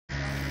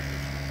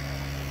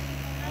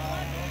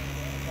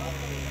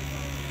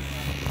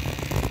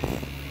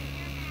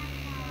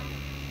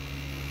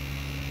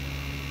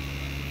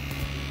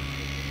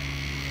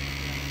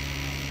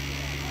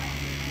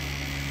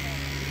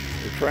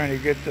Trying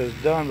to get this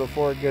done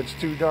before it gets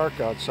too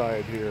dark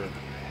outside here.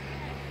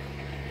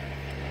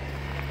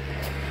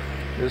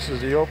 This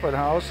is the open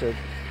house at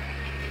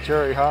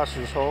Terry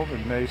Haas's home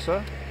in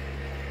Mesa.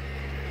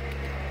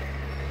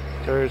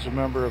 Terry's a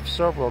member of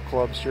several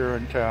clubs here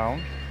in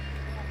town.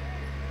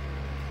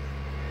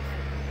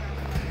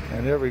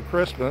 And every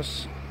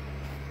Christmas,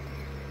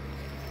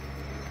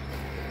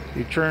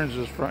 he turns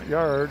his front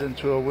yard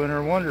into a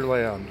winter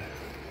wonderland.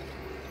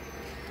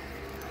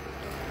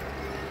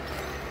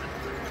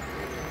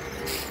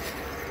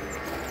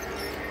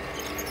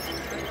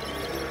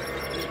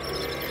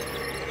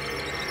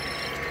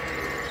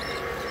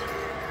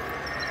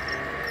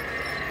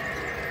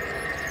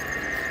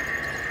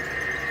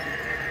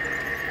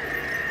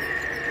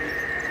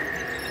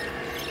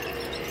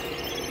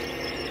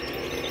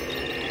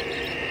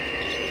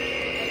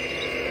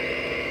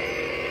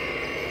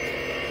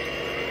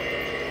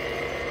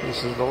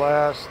 This is the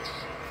last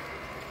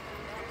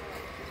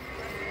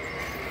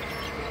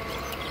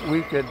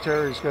weekend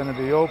Terry's going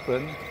to be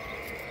open,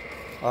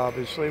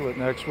 obviously, with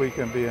next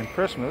weekend being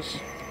Christmas.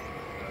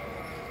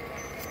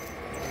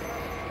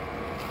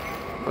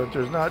 But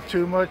there's not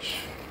too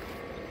much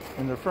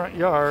in the front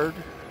yard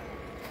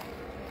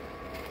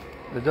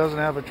that doesn't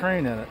have a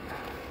train in it.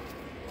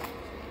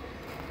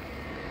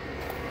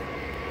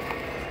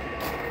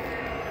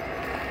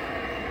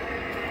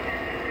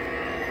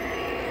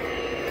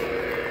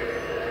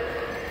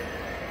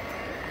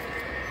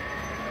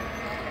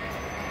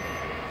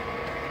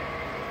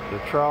 The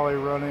trolley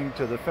running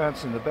to the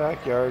fence in the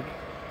backyard.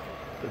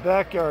 The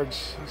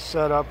backyard's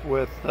set up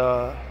with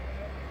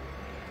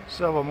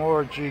several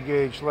more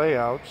G-gauge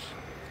layouts,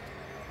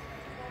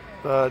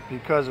 but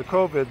because of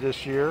COVID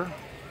this year,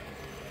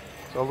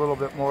 it's a little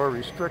bit more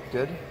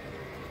restricted.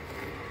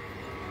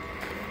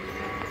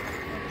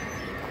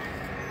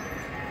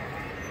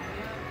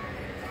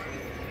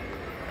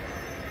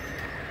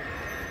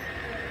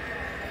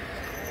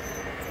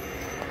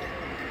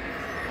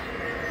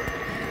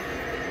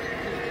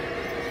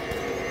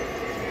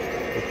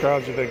 The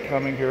crowds have been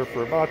coming here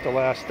for about the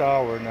last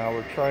hour now.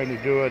 We're trying to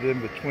do it in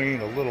between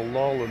a little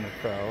lull in the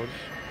crowds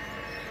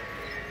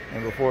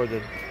and before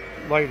the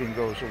lighting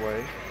goes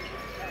away.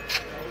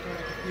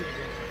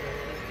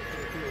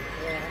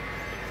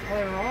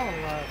 They're all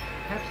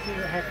Pepsi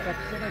that has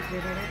Pepsi in it,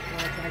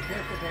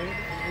 digestivated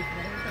and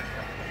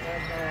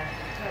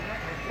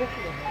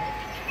lithium in it.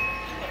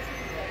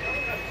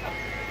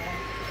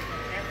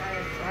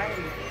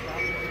 Anti-anxiety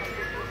stuff.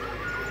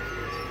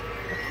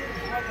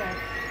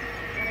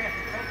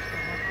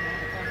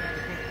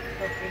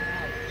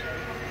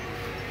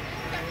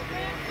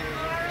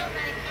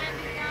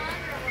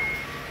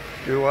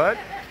 Do what?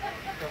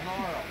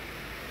 Tomorrow.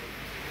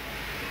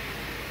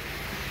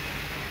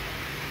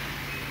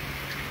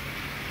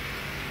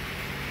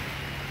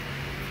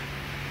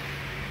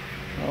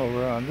 Oh,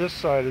 we're on this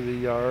side of the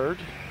yard.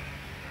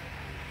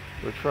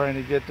 We're trying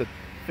to get the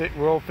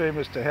world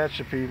famous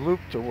Tehachapi loop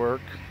to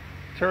work.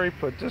 Terry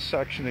put this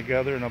section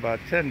together in about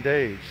 10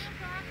 days.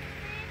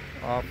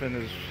 Often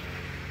is,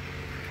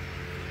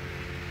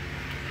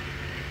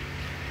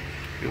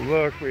 if you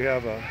look, we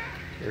have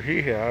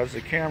he has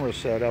a camera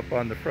set up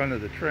on the front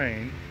of the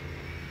train.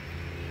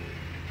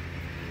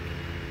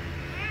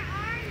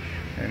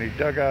 And he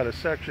dug out a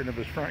section of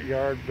his front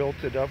yard,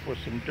 built it up with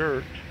some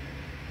dirt,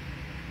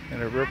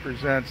 and it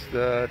represents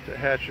the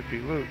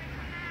Tehachapi loop.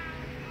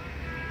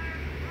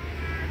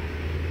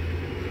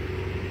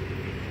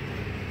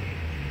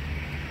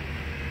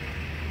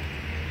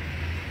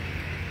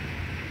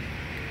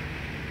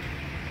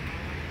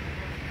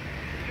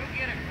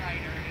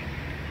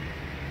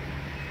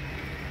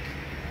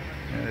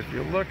 And if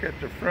you look at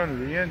the front of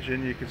the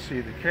engine, you can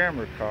see the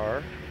camera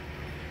car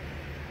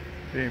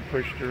being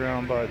pushed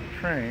around by the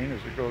train as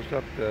it goes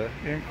up the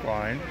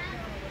incline.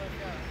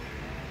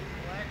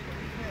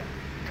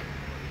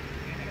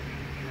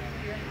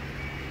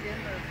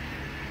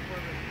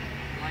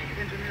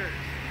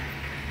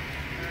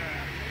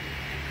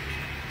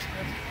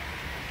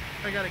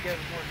 I gotta get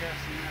more gas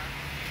than that.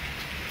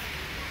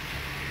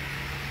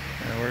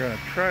 And we're going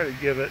to try to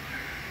give it,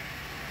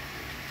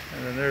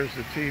 and then there's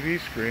the TV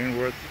screen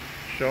with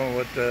showing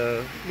what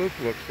the loop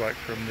looks like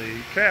from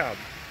the cab.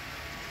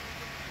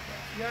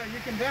 Yeah, you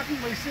can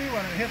definitely see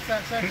when it hits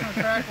that section of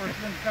track where it's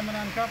been coming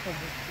uncoupled.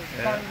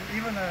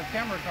 Even the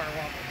camera car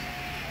wobbles.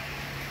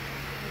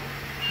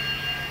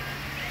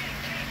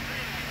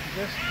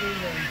 Just through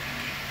the...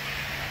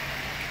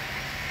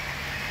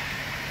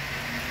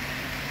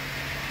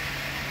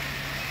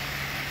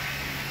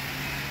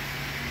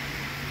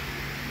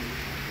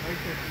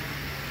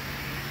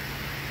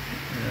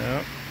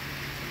 Yep.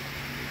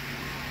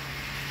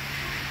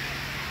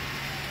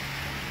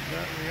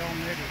 But we all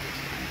made it this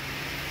time.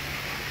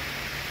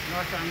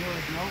 Knock on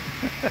wood, nope.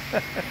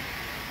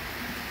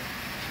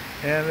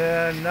 And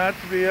then, not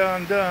to be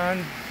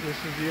undone, this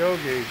is the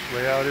O-gauge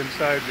layout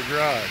inside the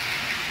garage.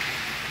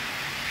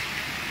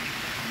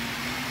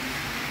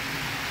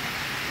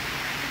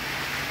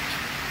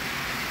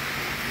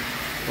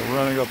 We're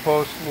running a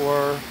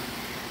post-war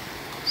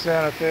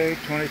Santa Fe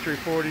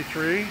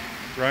 2343.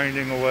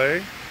 grinding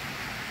away.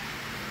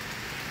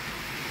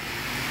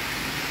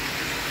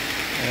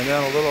 And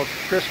then a little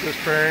Christmas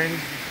train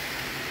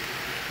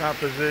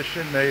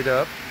composition made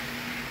up.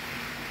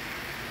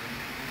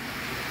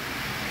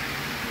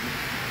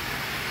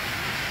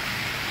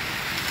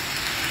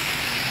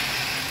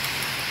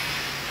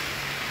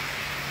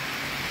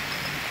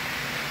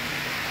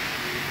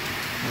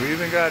 We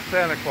even got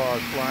Santa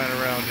Claus flying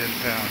around in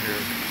town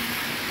here.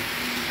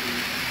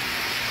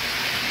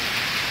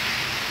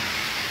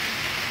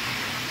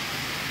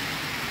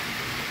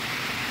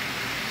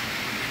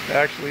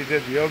 Actually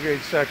did the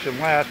O-gauge section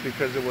last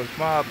because it was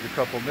mobbed a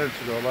couple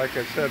minutes ago. Like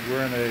I said,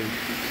 we're in a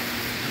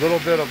little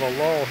bit of a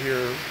lull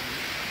here.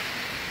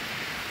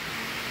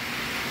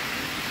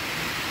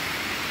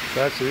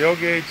 That's the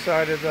O-gauge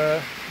side of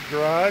the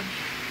garage.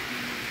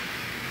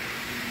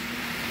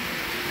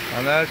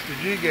 And that's the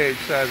G-gauge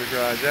side of the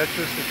garage. That's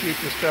just to keep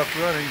the stuff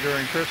running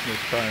during Christmas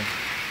time.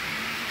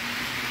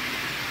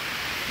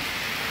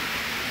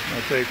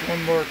 I'll take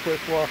one more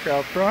quick walk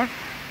out front.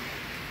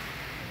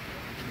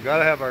 You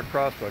gotta have our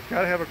crossbuck.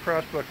 Gotta have a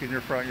crossbuck in your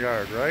front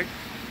yard, right?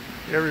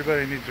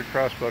 Everybody needs a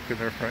crossbuck in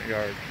their front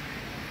yard.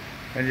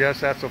 And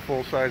yes, that's a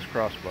full-size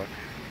crossbuck.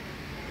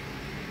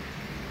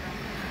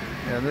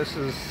 And this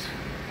is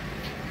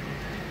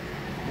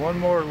one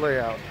more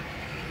layout.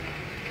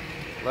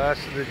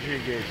 Last of the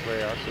G-gauge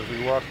layouts as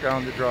we walk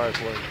down the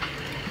driveway.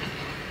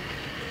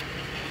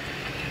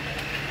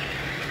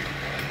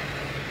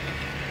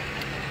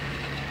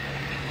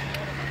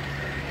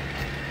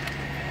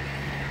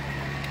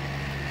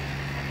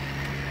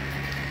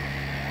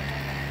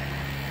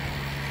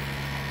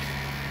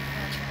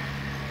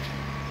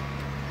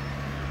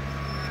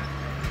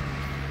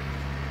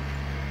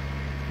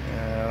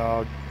 And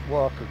I'll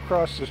walk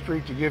across the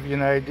street to give you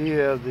an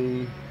idea of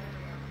the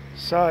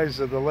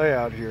size of the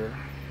layout here.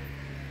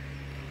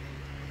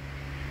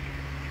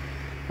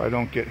 I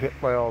don't get hit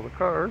by all the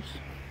cars.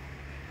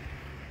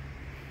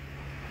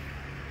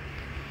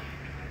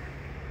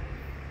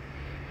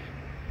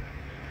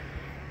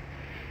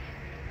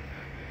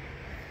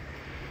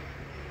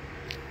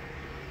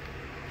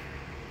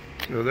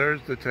 So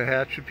there's the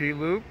Tehachapi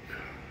loop.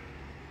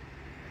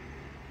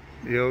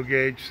 The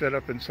O-gauge set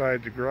up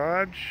inside the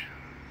garage.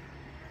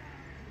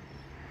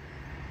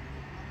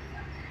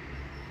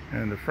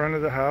 And the front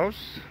of the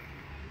house.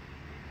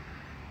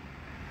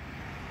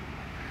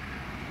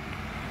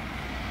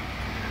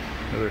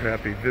 Another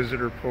happy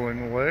visitor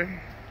pulling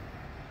away.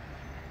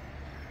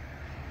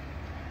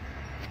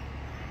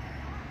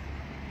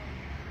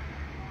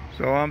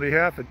 So on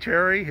behalf of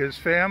Terry, his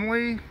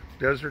family,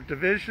 Desert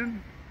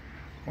Division,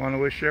 I want to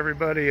wish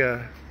everybody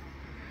a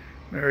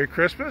Merry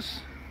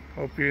Christmas.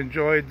 Hope you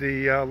enjoyed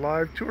the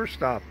live tour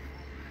stop.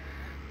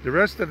 The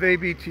rest of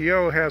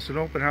ABTO has an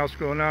open house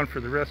going on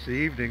for the rest of the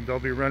evening. They'll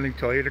be running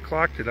till 8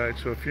 o'clock tonight.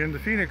 So if you're in the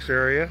Phoenix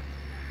area,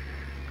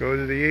 go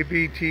to the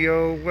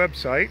ABTO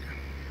website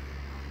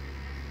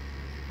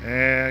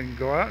and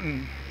go out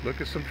and look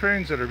at some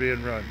trains that are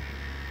being run.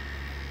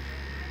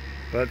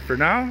 But for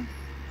now,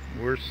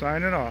 we're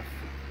signing off.